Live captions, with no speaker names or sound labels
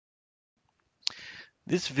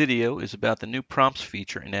This video is about the new prompts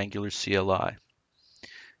feature in Angular CLI.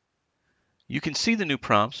 You can see the new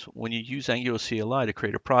prompts when you use Angular CLI to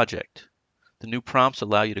create a project. The new prompts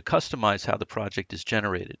allow you to customize how the project is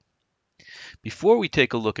generated. Before we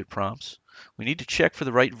take a look at prompts, we need to check for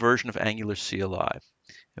the right version of Angular CLI,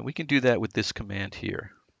 and we can do that with this command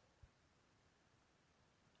here.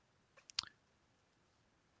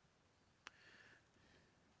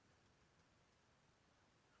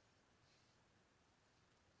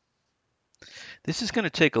 This is going to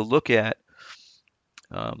take a look at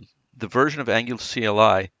the version of Angular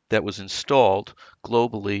CLI that was installed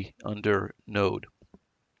globally under Node.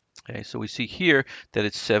 Okay, so we see here that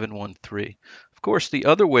it's 7.1.3. Of course, the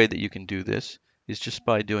other way that you can do this is just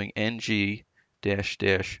by doing ng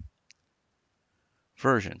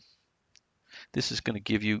version. This is going to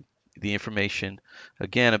give you the information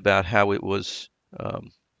again about how it was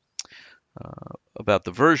about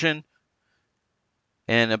the version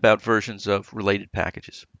and about versions of related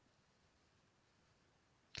packages.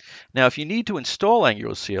 Now, if you need to install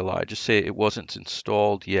Angular CLI, just say it wasn't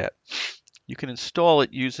installed yet. You can install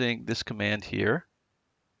it using this command here.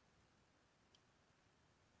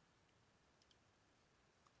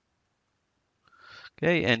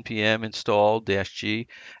 Okay, npm install -g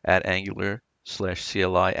at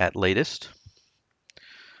Angular/CLI at latest.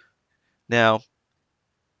 Now,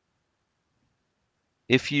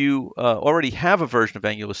 if you already have a version of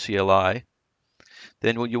Angular CLI,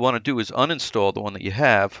 then what you want to do is uninstall the one that you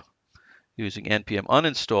have using npm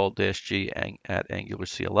uninstall -g at Angular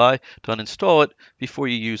CLI to uninstall it before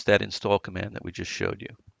you use that install command that we just showed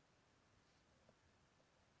you.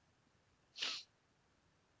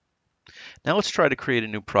 Now let's try to create a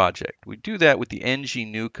new project. We do that with the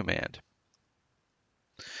ng-new command,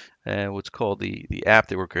 and what's called the app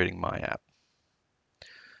that we're creating, my app.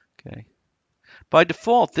 Okay. By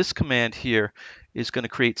default, this command here is going to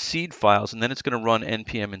create seed files, and then it's going to run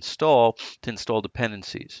npm install to install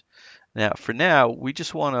dependencies. Now, for now, we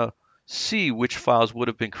just want to see which files would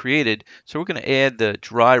have been created, so we're going to add the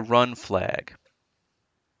dry run flag.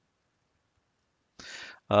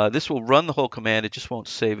 This will run the whole command, it just won't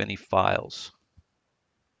save any files.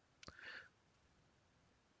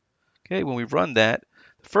 Okay, when we run that,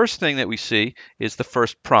 the first thing that we see is the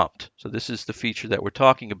first prompt. So this is the feature that we're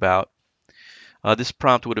talking about. This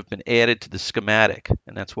prompt would have been added to the schematic,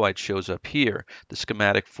 and that's why it shows up here, the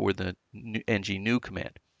schematic for the ng-new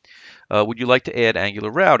command. Would you like to add Angular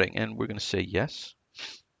routing? And we're going to say yes.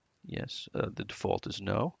 Yes, the default is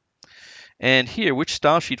no. And here, which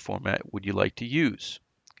style sheet format would you like to use?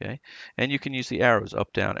 Okay, and you can use the arrows,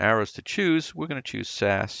 up, down arrows to choose. We're going to choose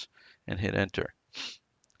SAS and hit enter.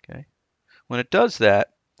 Okay, when it does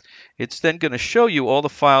that, it's then going to show you all the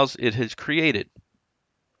files it has created.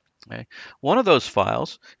 Okay. One of those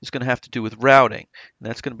files is going to have to do with routing, and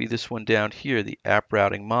that's going to be this one down here, the app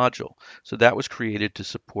routing module. So that was created to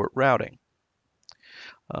support routing.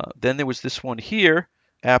 Then there was this one here,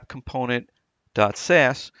 app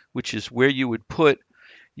component.sas, which is where you would put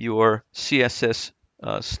your CSS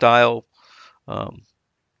style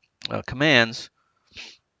commands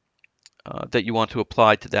that you want to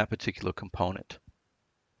apply to that particular component.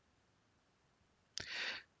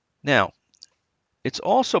 Now, it's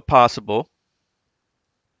also possible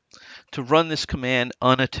to run this command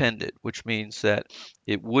unattended, which means that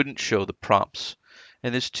it wouldn't show the prompts.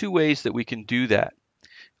 And there's two ways that we can do that.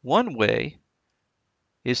 One way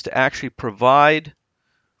is to actually provide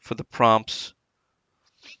for the prompts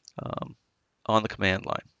on the command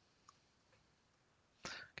line.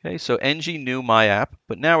 Okay, so ng-new my app,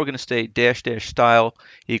 but now we're going to say --style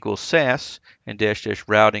equals SAS and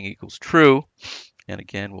 --routing equals true. And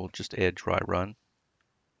again, we'll just add dry run.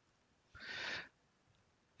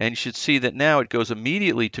 And you should see that now it goes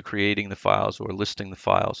immediately to creating the files or listing the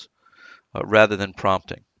files rather than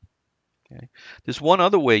prompting. Okay. There's one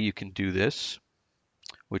other way you can do this,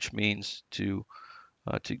 which means to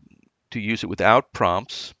use it without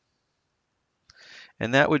prompts.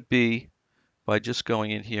 And that would be by just going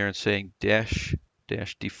in here and saying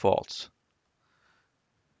 -defaults.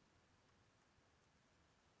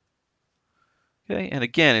 Okay, and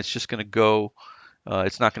again, it's just going to go,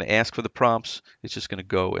 it's not going to ask for the prompts, it's just going to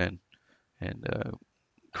go and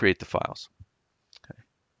create the files. Okay.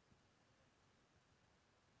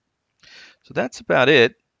 So that's about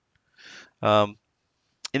it.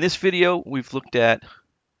 In this video, we've looked at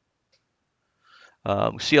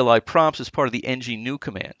CLI prompts as part of the ng-new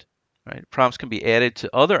command. Right? Prompts can be added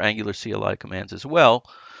to other Angular CLI commands as well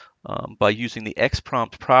by using the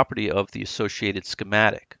xprompt property of the associated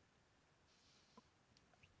schematic.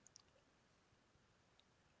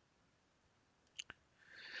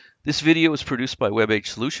 This video is produced by WebAge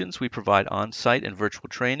Solutions. We provide on-site and virtual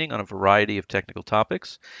training on a variety of technical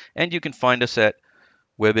topics, and you can find us at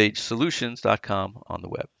webagesolutions.com on the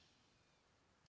web.